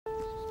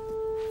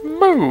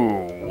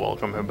Moo!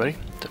 Welcome everybody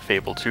to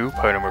Fable 2,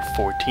 part number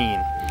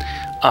 14.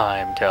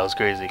 I'm Cal's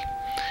Crazy.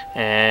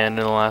 And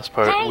in the last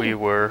part we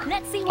were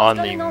on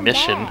the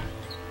mission.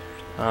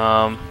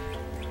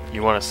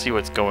 You want to see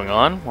what's going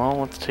on? Well,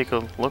 let's take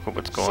a look at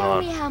what's going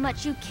on. Show me how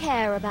much you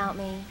care about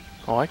me.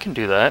 Oh, I can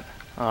do that.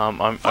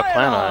 I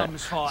plan on it.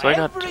 So I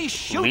got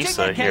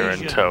Lisa here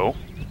in tow.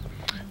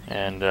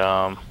 And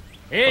look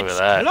at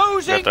that.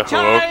 Got the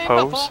heroic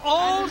pose.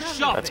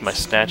 That's my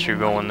statue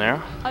going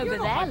there. Over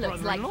there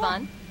looks like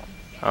fun.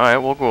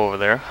 Alright, we'll go over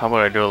there. How about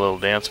I do a little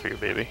dance for you,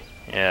 baby?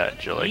 Yeah,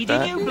 did you like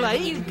that? Here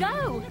you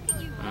go.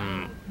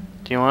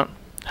 Do you want?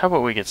 How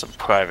about we get some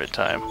private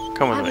time?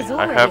 Come with me.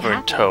 I have her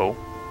in tow.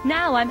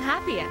 Now I'm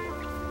happier.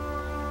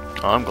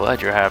 Oh, I'm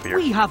glad you're happier.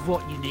 We have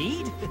what you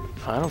need.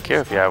 I don't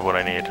care if you have what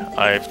I need.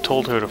 I've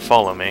told her to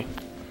follow me,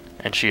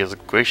 and she has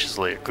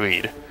graciously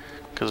agreed.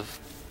 Because,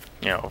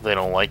 you know, if they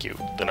don't like you,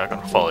 they're not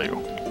going to follow you.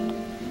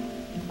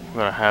 I'm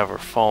going to have her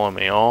follow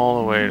me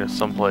all the way to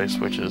some place,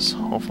 which is,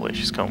 hopefully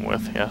she's coming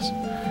with, yes.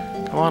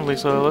 Come on,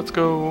 Lisa, let's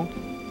go.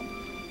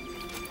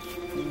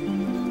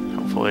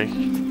 Hopefully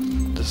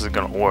this is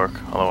going to work,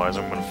 otherwise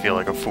I'm going to feel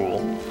like a fool.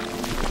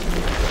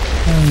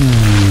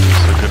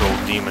 It's a good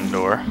old demon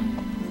door.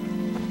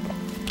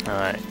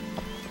 Alright,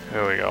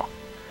 here we go.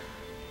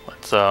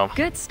 Let's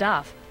Good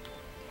stuff.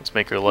 Let's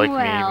make her like me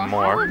even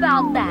more. How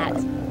about that?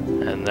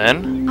 And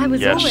then I was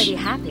yes, already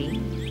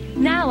happy.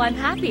 Now I'm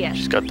happier.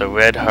 she's got the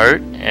red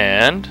heart,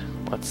 and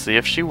let's see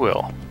if she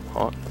will.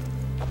 Oh,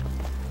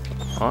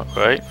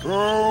 right.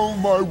 Oh,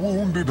 my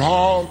wounded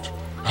heart,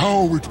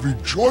 how it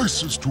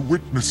rejoices to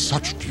witness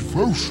such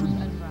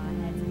devotion.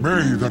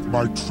 May that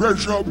my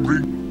treasure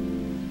bring...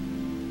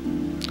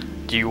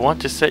 Do you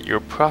want to set your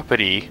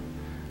property?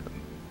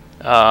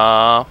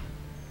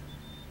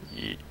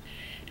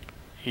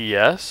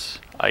 Yes,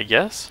 I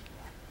guess.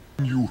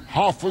 you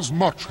half as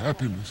much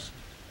happiness.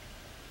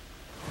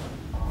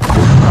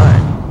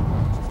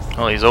 Alright.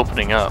 Well, he's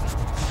opening up.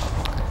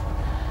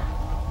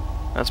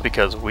 That's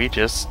because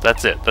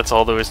that's it. That's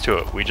all there is to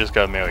it. We just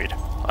got married.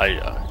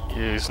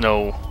 There's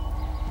no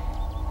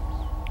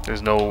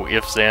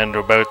ifs, and,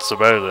 or buts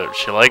about it.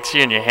 She likes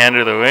you and you hand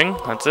her the ring,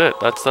 that's it.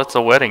 That's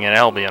a wedding in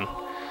Albion.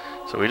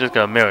 So we just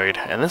got married,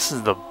 and this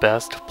is the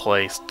best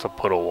place to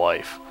put a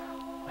wife.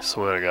 I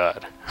swear to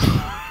God.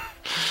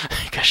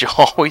 Because you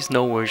always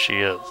know where she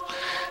is.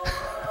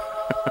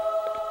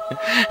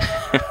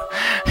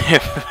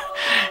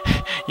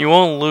 You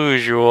won't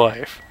lose your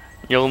wife.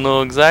 You'll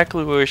know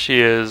exactly where she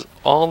is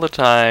all the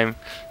time.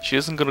 She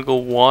isn't going to go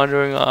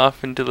wandering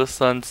off into the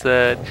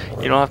sunset.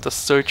 You don't have to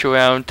search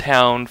around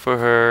town for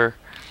her.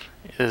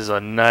 There's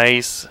a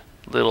nice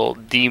little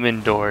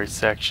demon door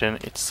section.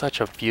 It's such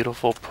a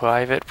beautiful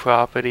private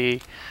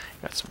property.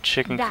 Got some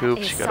chicken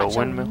coops. You got a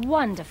windmill. That is such a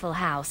wonderful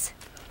house.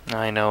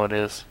 I know it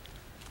is.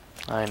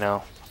 I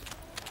know.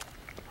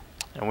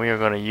 And we are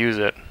going to use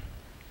it.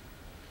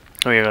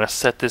 We are going to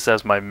set this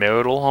as my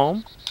marital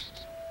home.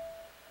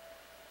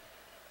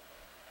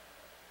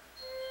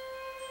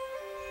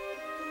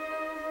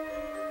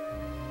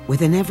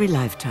 Within every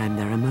lifetime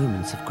there are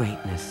moments of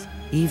greatness,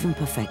 even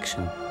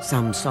perfection,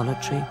 some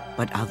solitary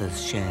but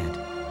others shared.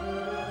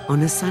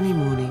 On a sunny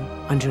morning,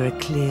 under a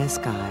clear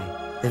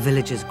sky, the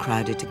villagers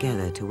crowded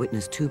together to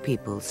witness two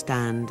people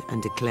stand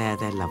and declare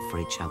their love for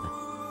each other.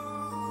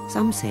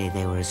 Some say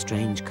they were a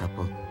strange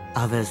couple,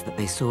 others that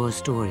they saw a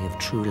story of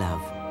true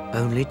love.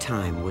 Only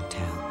time would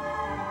tell.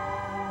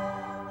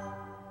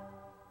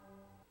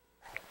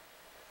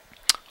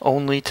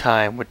 Only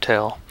time would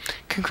tell.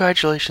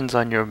 Congratulations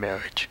on your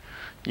marriage.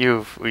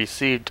 You've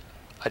received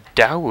a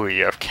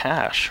dowry of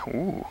cash.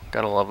 Ooh,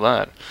 gotta love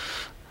that.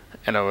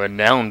 And a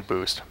renown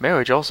boost.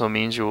 Marriage also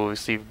means you will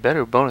receive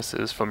better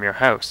bonuses from your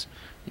house.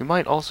 You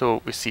might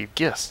also receive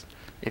gifts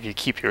if you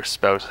keep your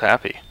spouse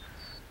happy.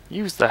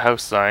 Use the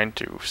house sign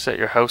to set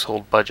your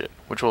household budget,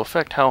 which will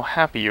affect how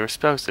happy your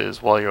spouse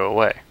is while you're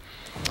away.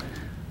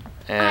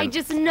 And I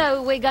just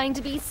know we're going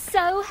to be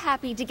so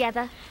happy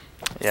together.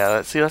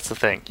 yeah, that's the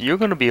thing. You're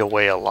going to be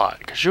away a lot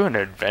because you're an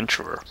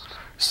adventurer.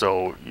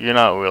 So you're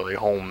not really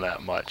home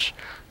that much.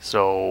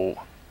 So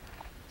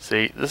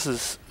see, this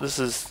is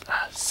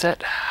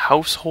set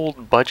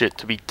household budget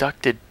to be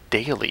deducted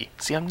daily.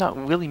 See, I'm not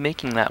really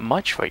making that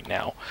much right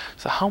now.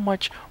 So how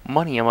much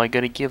money am I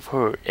going to give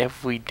her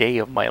every day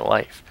of my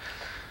life?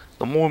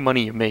 The more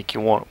money you make,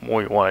 more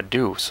you want to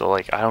do. So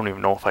like, I don't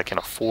even know if I can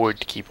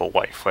afford to keep a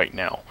wife right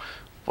now,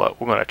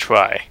 but we're going to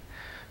try.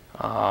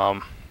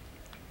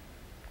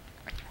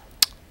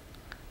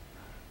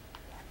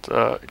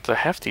 It's a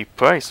hefty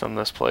price on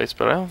this place,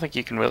 but I don't think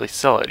you can really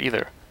sell it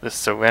either. This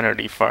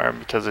Serenity Farm,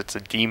 because it's a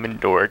demon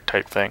door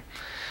type thing.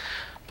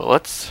 But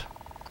let's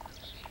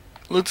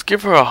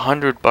give her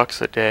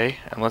 $100 a day,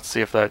 and let's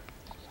see if that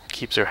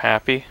keeps her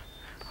happy.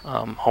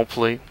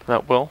 Hopefully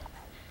that will.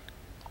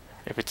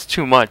 If it's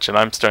too much and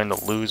I'm starting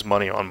to lose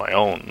money on my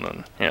own,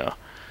 then yeah.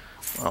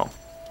 Well.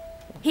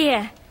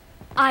 Here,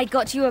 I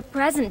got you a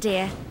present,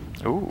 dear.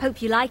 Ooh.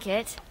 Hope you like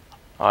it.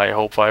 I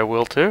hope I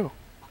will too.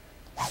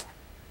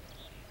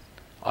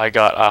 I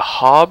got a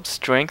Hob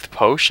Strength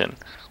Potion.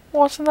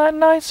 Wasn't that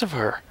nice of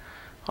her?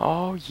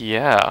 Oh,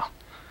 yeah.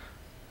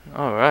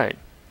 Alright.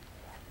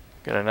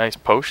 Got a nice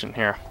potion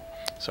here.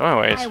 So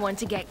anyways. I want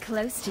to get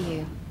close to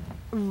you.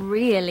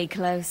 Really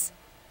close.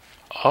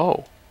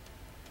 Oh.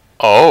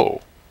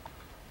 Oh.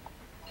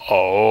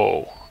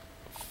 Oh.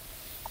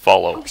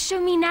 Follow. Oh,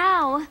 show me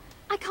now.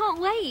 I can't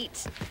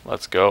wait.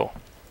 Let's go.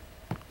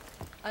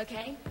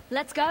 Okay,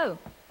 let's go.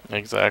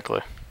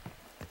 Exactly.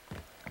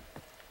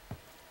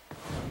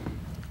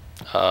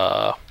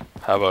 How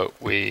about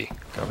we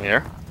come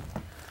here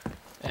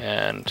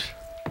and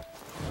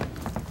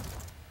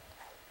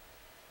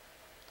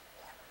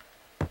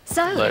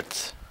So,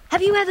 let's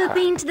have you ever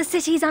been to the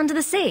cities under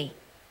the sea?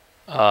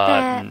 There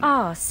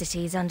are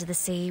cities under the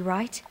sea,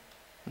 right?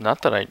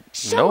 not that I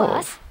Show know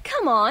us. of.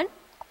 Come on.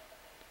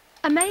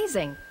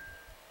 Amazing.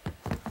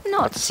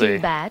 Not Let's too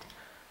see. bad.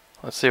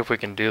 Let's see if we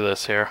can do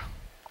this here.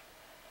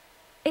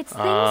 It's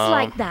things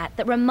like that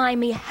that remind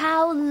me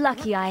how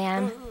lucky I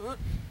am.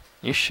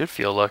 You should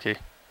feel lucky.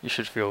 You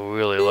should feel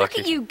really Look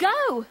lucky. at you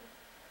go!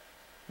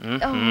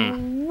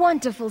 Mm-hmm. Oh,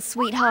 wonderful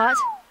sweetheart.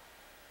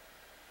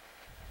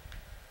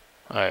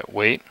 Alright,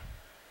 wait.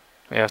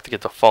 We have to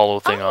get the follow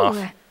thing off.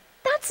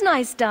 That's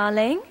nice,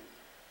 darling.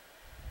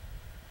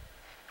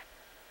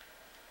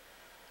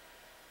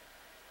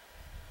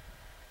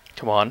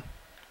 Come on.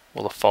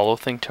 Will the follow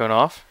thing turn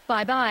off?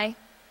 Bye-bye.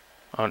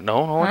 Oh,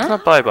 no, it's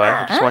not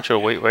bye-bye. I just want you to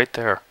wait right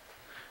there.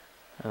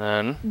 And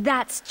then,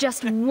 That's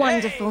just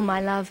wonderful,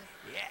 my love.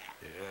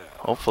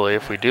 hopefully,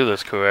 if we do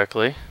this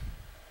correctly.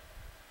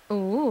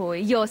 Ooh,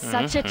 you're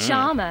such a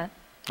charmer.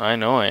 I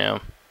know I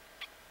am.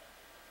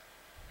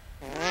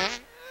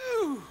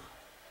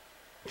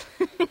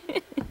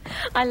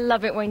 I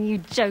love it when you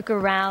joke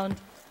around.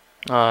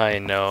 I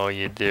know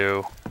you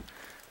do.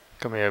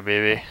 Come here,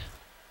 baby.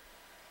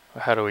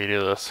 How do we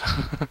do this?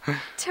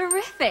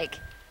 Terrific.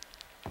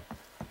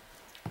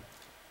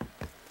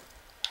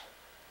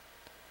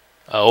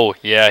 Oh,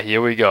 yeah,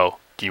 here we go.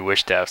 Do you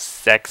wish to have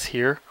sex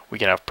here? We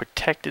can have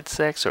protected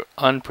sex or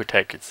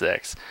unprotected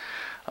sex.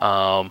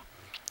 You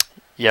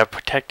have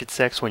protected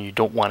sex when you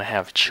don't want to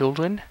have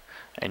children,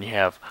 and you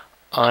have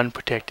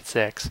unprotected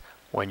sex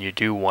when you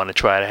do want to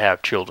try to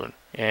have children.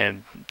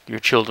 And your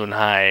children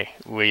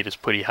rate is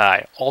pretty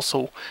high.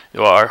 Also,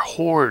 there are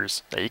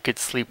whores that you could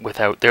sleep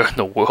with out there in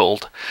the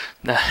world.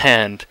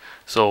 And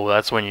so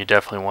that's when you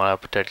definitely want to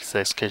have protected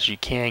sex, because you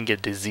can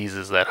get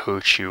diseases that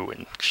hurt you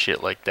and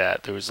shit like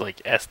that. There's like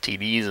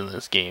STDs in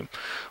this game.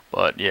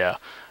 But yeah.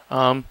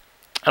 I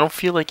don't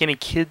feel like any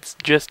kids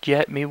just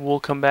yet. Maybe we'll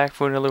come back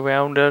for another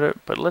round at it.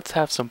 But let's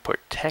have some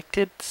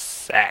protected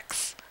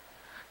sex.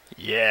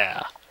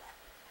 Yeah.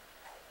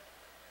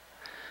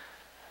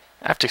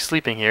 After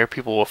sleeping here,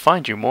 people will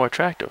find you more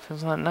attractive.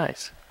 Isn't that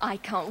nice? I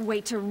can't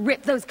wait to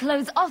rip those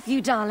clothes off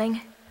you,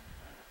 darling.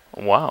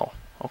 Wow.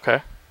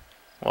 Okay.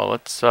 Well,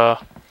 let's,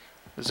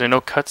 is there no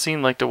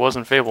cutscene like there was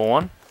in Fable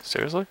 1?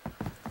 Seriously?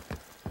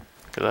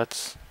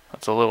 Because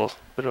that's a little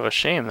bit of a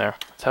shame there.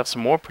 Let's have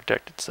some more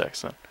protected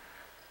sex then.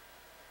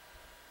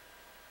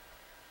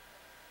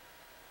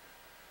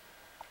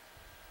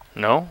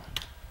 No?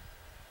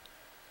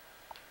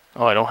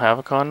 Oh, I don't have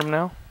a condom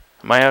now?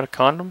 Am I out of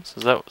condoms?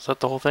 Is that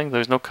the whole thing?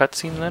 There's no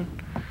cutscene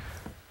then?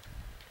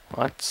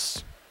 Well,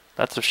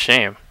 that's a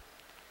shame.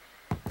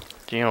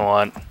 Do you know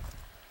what?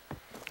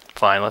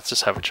 Fine, let's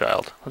just have a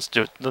child. Let's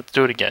do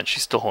it again.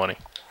 She's still horny.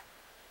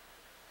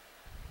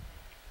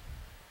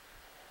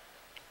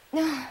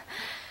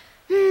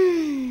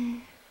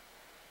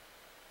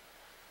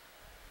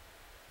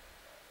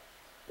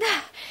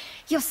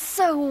 You're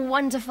so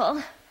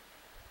wonderful.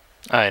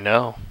 I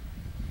know.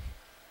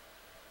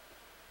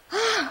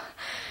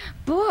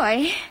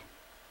 Boy.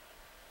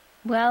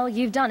 Well,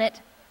 you've done it.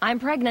 I'm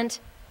pregnant.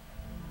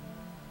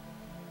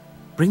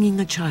 Bringing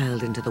a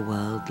child into the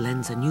world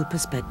lends a new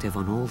perspective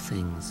on all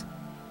things.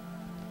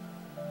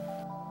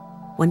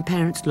 When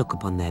parents look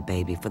upon their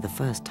baby for the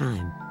first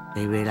time,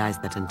 they realize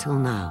that until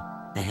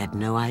now, they had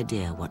no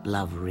idea what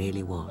love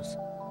really was.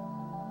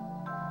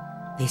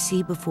 They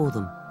see before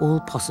them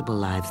all possible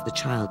lives the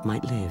child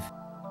might live.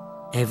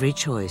 Every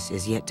choice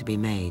is yet to be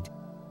made.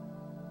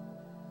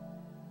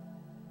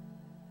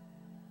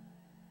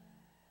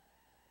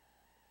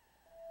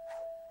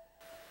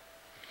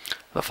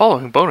 The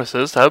following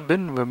bonuses have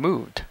been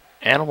removed.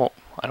 I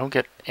don't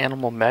get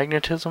animal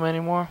magnetism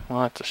anymore?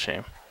 Well, that's a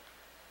shame.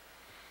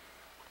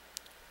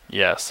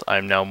 Yes,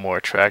 I'm now more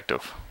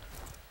attractive.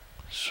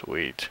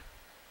 Sweet.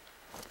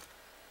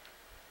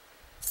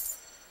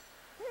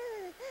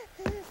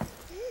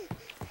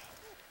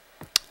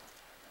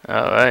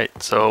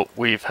 Alright, so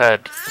we've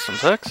had some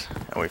sex,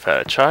 and we've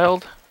had a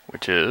child,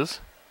 which is...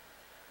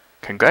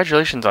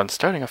 Congratulations on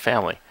starting a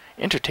family.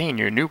 Entertain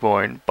your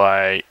newborn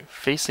by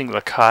facing the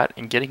cot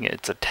and getting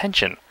its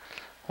attention.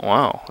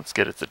 Wow, let's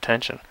get its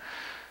attention.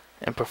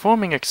 And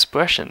performing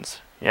expressions.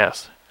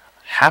 Yes.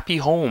 Happy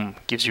home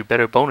gives you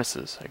better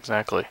bonuses.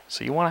 Exactly.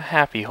 So you want a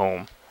happy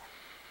home.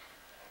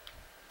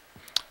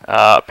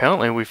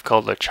 Apparently we've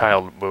called the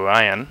child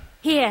Brian.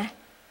 Here.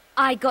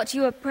 I got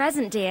you a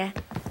present, dear.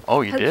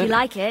 Oh, you Hope did? you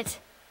like it.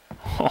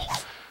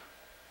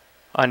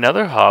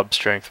 Another Hob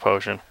strength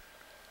potion.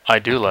 I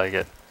do like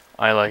it.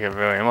 I like it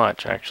very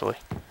much, actually.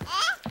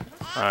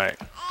 Alright,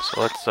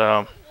 so let's,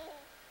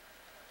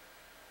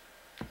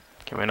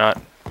 can we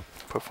not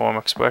perform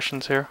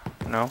expressions here?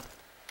 No?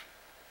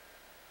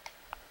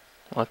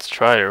 Let's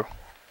try to.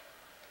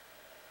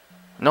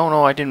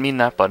 No, I didn't mean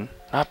that button.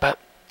 Not that.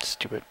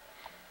 Stupid.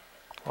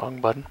 Wrong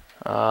button.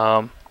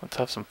 Let's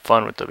have some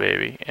fun with the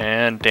baby.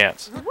 And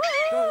dance.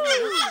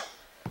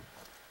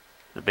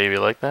 The baby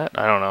like that?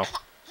 I don't know.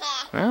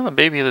 Well, the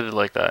baby did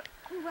like that.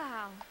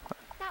 Wow,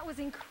 that was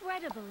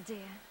incredible, dear.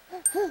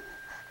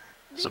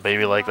 Does the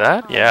baby like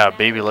that? Yeah,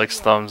 baby likes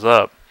thumbs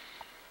up.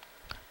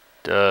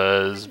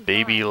 Does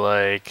baby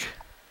like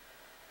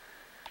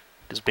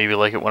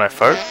it when I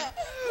fart?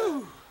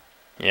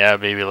 Yeah,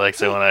 baby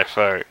likes it when I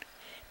fart.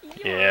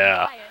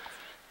 Yeah.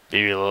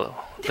 Baby little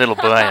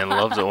Brian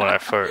loves it when I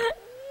fart.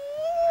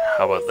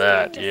 How about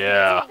that?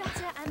 Yeah.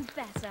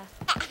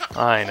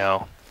 I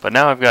know. But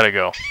now I've got to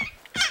go.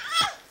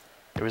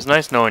 It was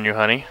nice knowing you,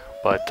 honey,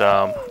 but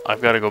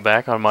I've got to go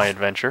back on my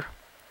adventure.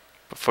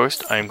 But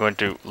first, I'm going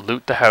to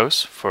loot the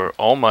house for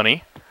all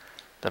money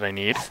that I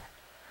need.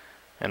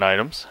 And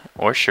items.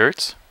 Or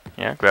shirts.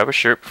 Yeah, grab a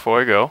shirt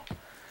before I go.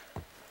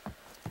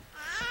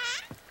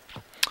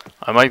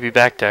 I might be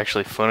back to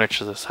actually furnish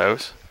this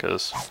house,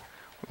 because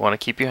we want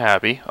to keep you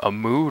happy. A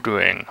mood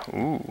ring.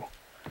 Ooh.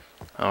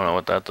 I don't know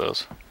what that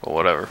does, but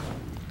whatever.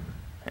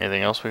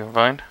 Anything else we can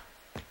find?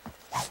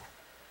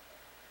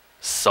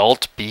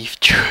 Salt beef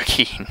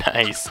jerky.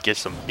 Nice. Get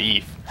some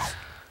beef.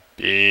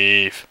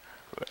 Beef.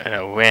 And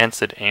a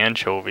rancid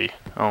anchovy.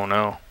 Oh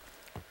no.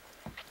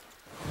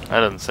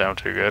 That doesn't sound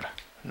too good.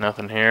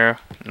 Nothing here.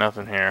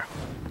 Nothing here.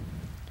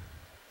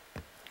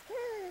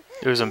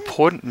 There was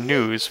important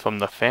news from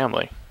the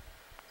family.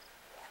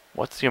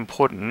 What's the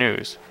important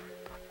news?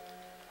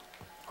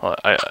 Well,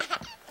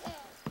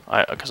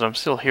 because I'm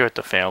still here at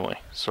the family.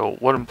 So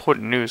what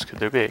important news could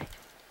there be?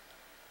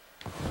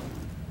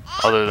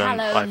 Other than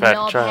I've had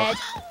a child.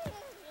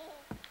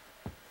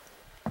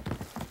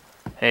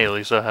 Hey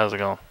Lisa, how's it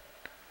going?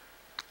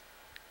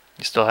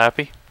 You still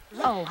happy?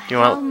 Oh,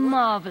 how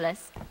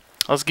marvelous.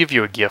 Let's give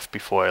you a gift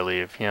before I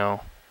leave, you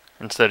know,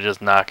 instead of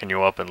just knocking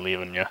you up and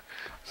leaving you.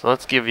 So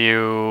let's give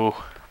you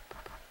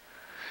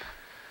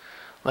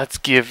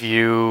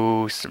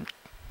some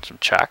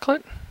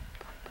chocolate?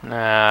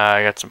 Nah,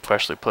 I got some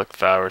freshly plucked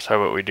flowers. How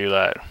about we do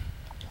that?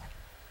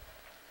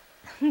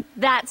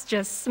 That's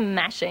just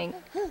smashing.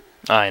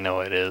 I know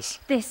it is.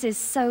 This is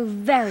so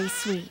very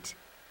sweet.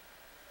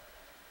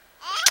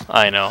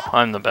 I know,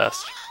 I'm the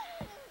best.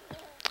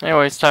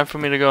 Anyway, it's time for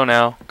me to go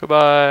now.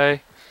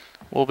 Goodbye.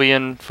 We'll be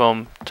in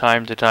from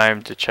time to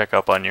time to check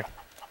up on you.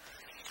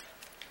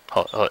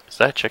 Oh, is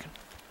that a chicken?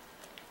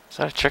 Is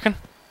that a chicken?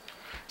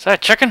 Is that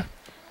a chicken?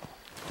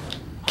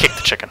 Kick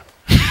the chicken.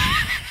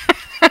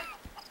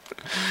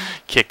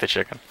 Kick the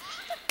chicken.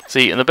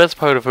 See, and the best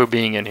part of her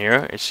being in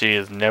here is she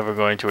is never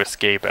going to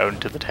escape out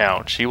into the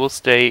town. She will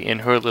stay in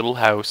her little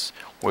house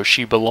where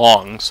she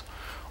belongs.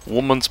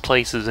 Woman's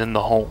place is in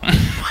the home.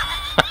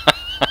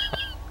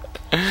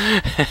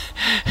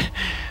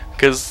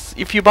 Because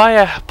if you buy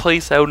a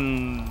place out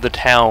in the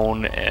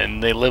town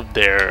and they live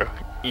there,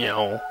 you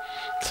know,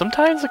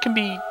 sometimes it can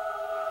be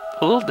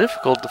a little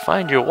difficult to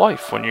find your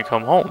wife when you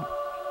come home.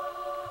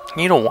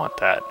 You don't want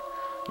that.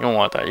 You don't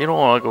want that. You don't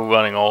want to go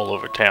running all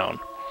over town.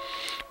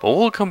 But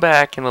we'll come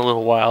back in a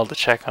little while to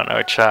check on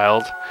our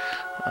child.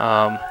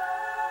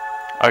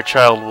 Our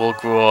child will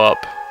grow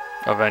up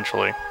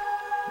eventually.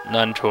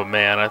 Not into a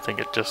man. I think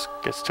it just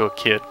gets to a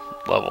kid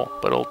level.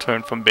 But it'll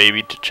turn from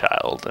baby to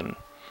child, and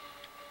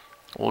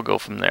we'll go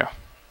from there.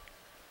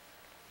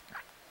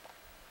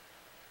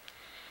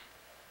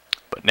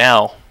 But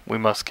now we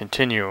must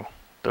continue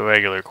the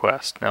regular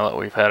quest. Now that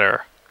we've had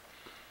our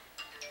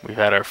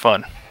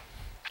fun.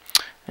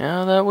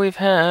 Now that we've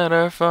had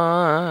our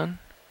fun.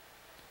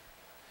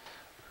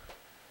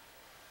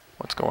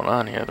 What's going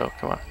on here, though?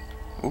 Come on.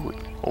 Ooh,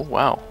 oh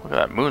wow! Look at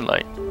that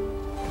moonlight.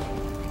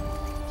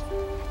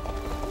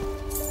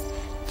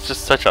 It's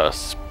just such a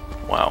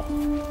wow.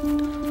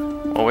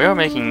 Well, we are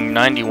making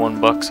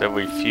 91 bucks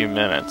every few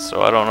minutes,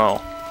 so I don't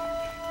know.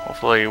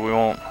 Hopefully, we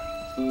won't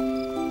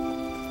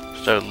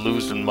start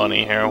losing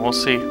money here. We'll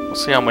see. We'll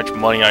see how much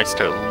money I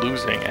start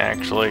losing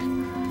actually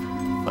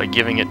by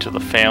giving it to the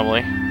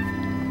family.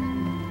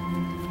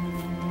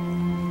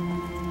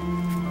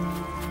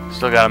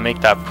 Still gotta make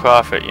that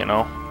profit, you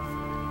know.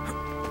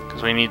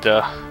 We need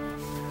to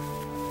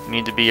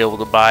be able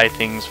to buy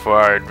things for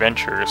our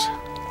adventures.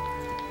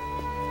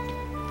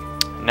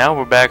 Now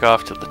we're back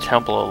off to the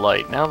Temple of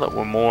Light. Now that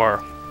we're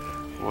more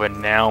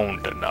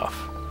renowned enough.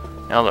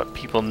 Now that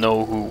people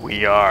know who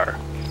we are.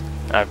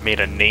 And I've made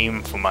a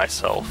name for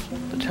myself.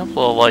 The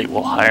Temple of Light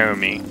will hire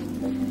me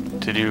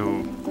to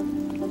do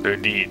their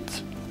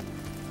deeds.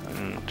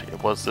 And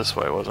it was this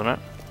way, wasn't it?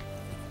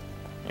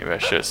 Maybe I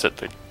should have set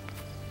the...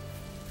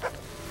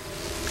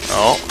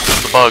 Oh,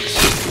 the bugs.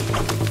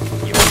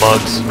 Evil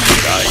bugs.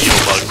 Die,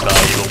 evil bugs,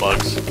 die, evil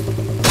bugs.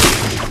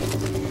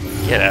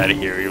 Get out of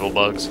here, evil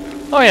bugs.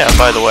 Oh yeah,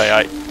 by the way,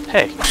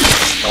 hey,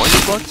 more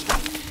evil bugs?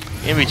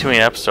 in between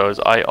episodes,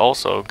 I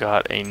also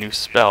got a new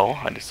spell.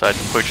 I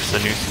decided to purchase a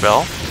new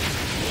spell,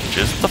 which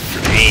is the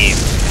flame.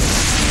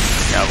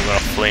 Now we're gonna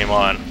flame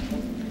on.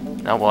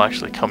 That will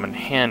actually come in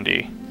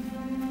handy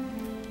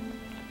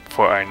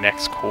for our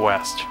next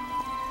quest.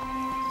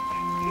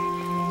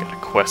 Gotta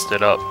quest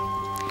it up.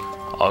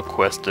 I'll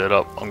quest it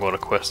up. I'm gonna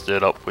quest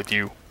it up with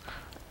you.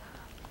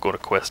 Gonna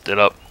quest it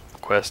up.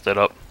 Quest it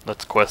up.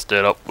 Let's quest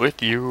it up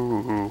with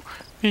you.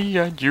 Me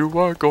and you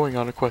are going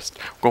on a quest.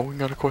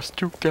 Going on a quest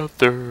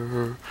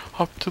together.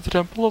 Up to the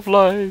Temple of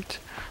Light.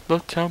 The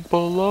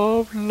Temple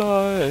of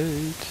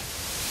Light.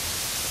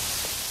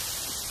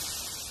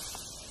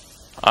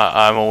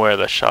 I'm aware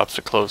that shops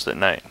are closed at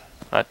night.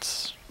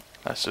 That's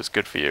just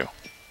good for you.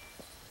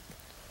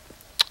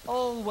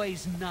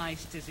 Always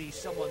nice to see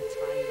someone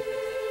tired.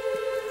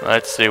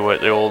 Let's see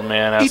what the old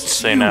man has to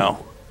say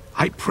now.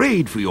 I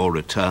prayed for your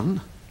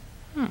return.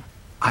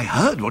 I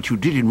heard what you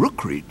did in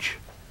Rookridge.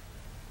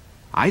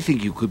 I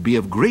think you could be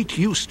of great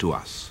use to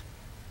us.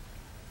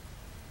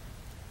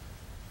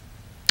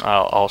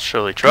 I'll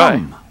surely try.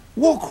 Come,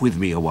 walk with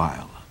me a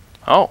while.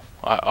 Oh,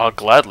 I'll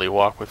gladly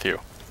walk with you.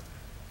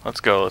 Let's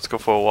go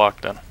for a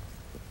walk then.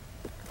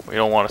 We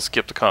don't want to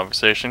skip the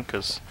conversation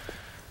because,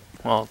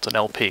 well, it's an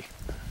LP.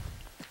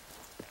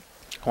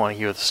 I want to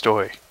hear the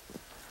story.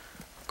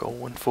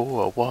 Going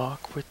for a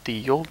walk with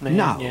the old man,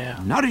 Now,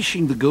 yeah.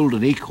 nourishing the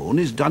golden acorn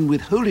is done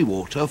with holy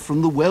water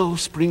from the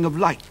wellspring of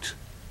light.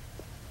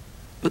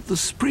 But the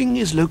spring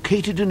is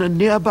located in a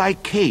nearby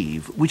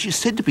cave, which is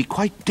said to be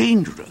quite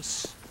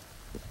dangerous.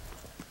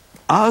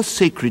 Our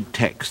sacred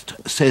text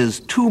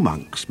says 2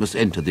 monks must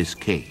enter this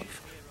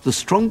cave, the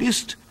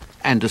strongest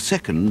and a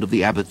second of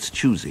the abbot's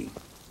choosing.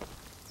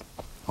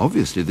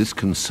 Obviously this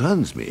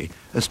concerns me,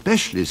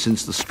 especially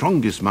since the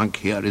strongest monk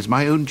here is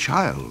my own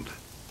child.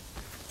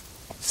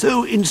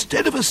 So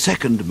instead of a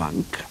second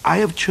monk, I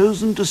have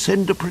chosen to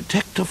send a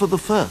protector for the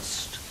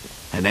first.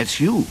 And that's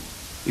you,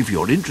 if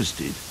you're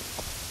interested.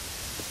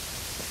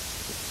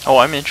 Oh,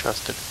 I'm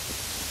interested.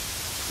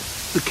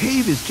 The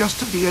cave is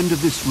just at the end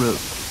of this road.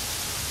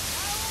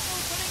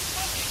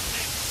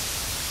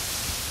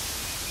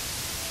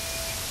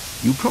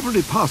 You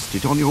probably passed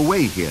it on your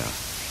way here.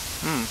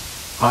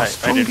 Our I didn't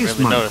strongest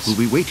really monk notice. will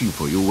be waiting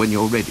for you when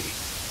you're ready.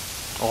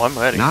 Oh, I'm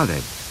ready. Now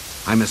then,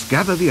 I must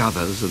gather the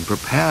others and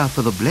prepare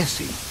for the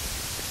blessing.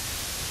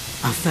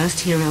 Our first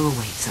hero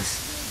awaits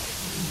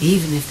us,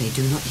 even if they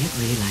do not yet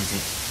realize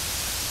it.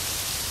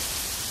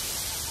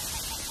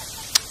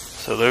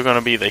 So they're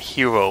gonna be the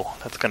hero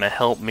that's gonna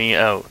help me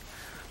out.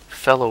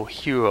 Fellow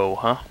hero,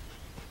 huh?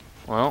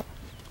 Well,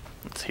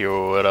 let's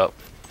hero it up.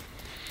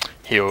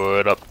 Hero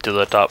it up to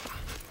the top.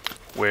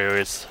 Where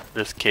is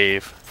this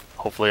cave?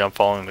 Hopefully I'm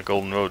following the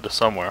golden road to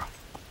somewhere.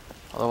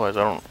 Otherwise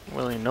I don't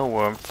really know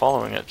where I'm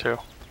following it to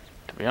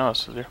be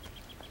honest with you.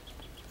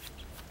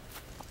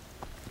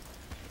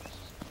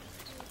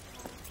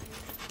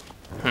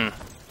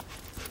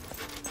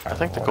 I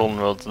think the golden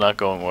road's not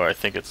going where I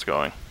think it's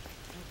going.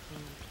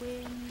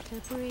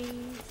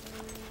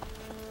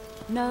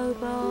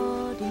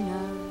 Nobody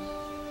knows.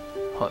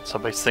 Oh,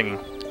 somebody's singing.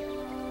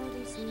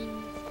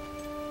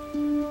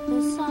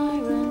 The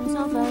sirens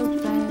of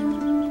Oakvale,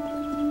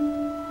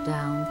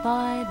 down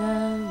by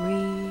the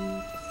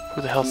reeds.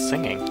 Who the hell's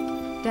singing?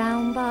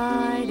 Down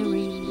by the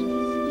reeds,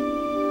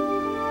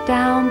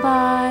 down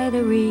by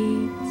the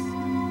reeds,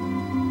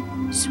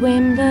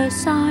 swim the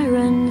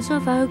sirens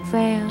of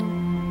Oakvale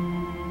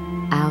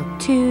out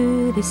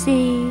to the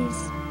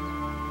seas.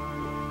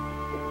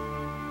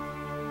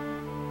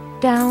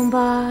 Down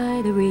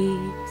by the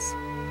reeds,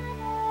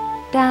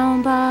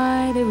 down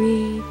by the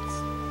reeds.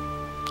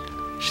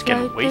 She's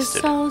getting Float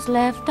wasted. the souls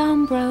left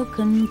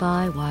unbroken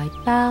by white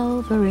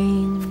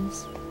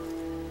balverines.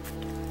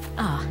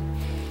 Ah,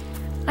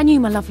 I knew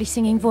my lovely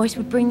singing voice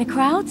would bring the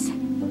crowds.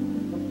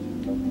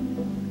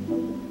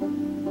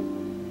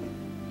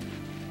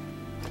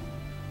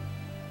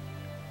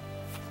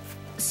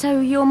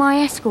 So you're my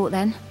escort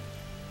then?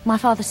 My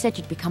father said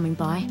you'd be coming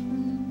by.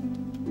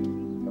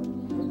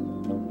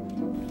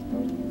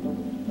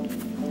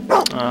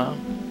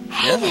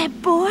 Hey there,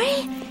 boy.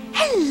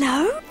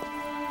 Hello.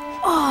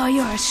 Oh,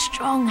 you're a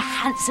strong,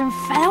 handsome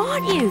fellow,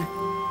 aren't you?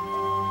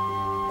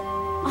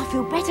 I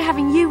feel better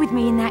having you with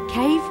me in that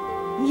cave.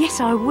 Yes,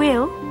 I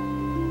will.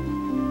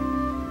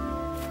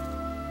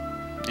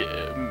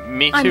 Yeah,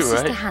 me too, I'm right?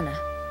 Sister Hannah.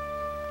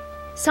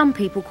 Some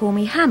people call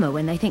me Hammer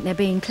when they think they're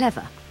being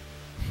clever.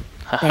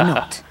 They're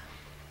not.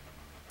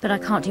 But I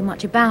can't do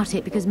much about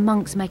it because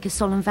monks make a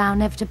solemn vow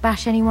never to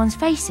bash anyone's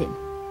face in.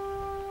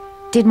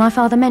 Did my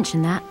father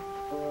mention that?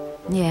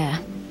 Yeah.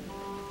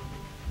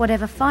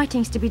 Whatever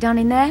fighting's to be done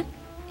in there,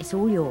 it's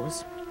all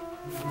yours.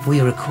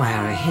 We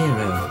require a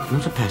hero,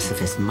 not a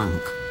pacifist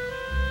monk.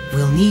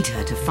 We'll need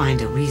her to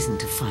find a reason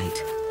to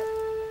fight.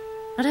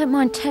 I don't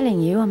mind telling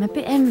you, I'm a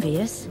bit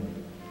envious.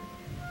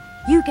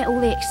 You get all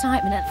the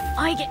excitement and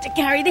I get to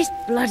carry this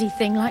bloody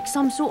thing like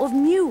some sort of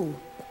mule.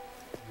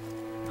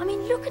 I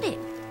mean, look at it.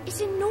 It's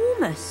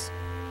enormous.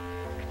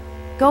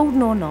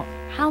 Golden or not,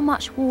 how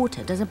much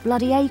water does a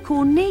bloody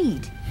acorn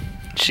need?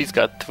 She's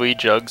got 3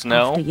 jugs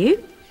now. After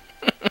you.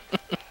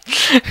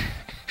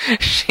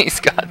 She's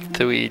got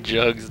 3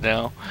 jugs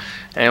now.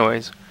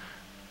 Anyways,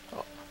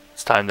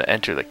 it's time to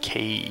enter the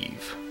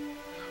cave.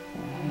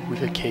 Ooh,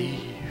 the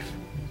cave.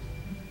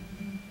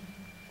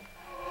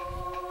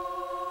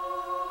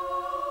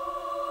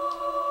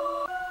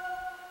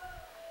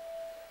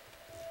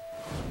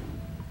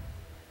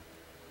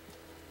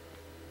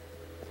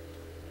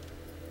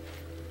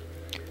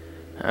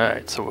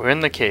 Alright, so we're in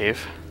the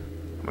cave.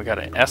 We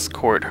gotta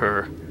escort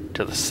her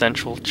to the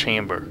central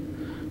chamber.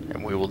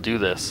 And we will do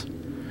this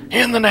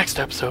in the next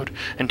episode.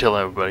 Until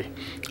then, everybody,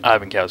 I've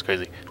been Cows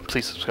Crazy.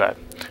 Please subscribe.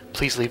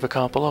 Please leave a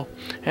comment below.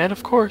 And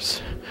of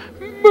course,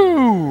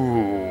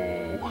 moo!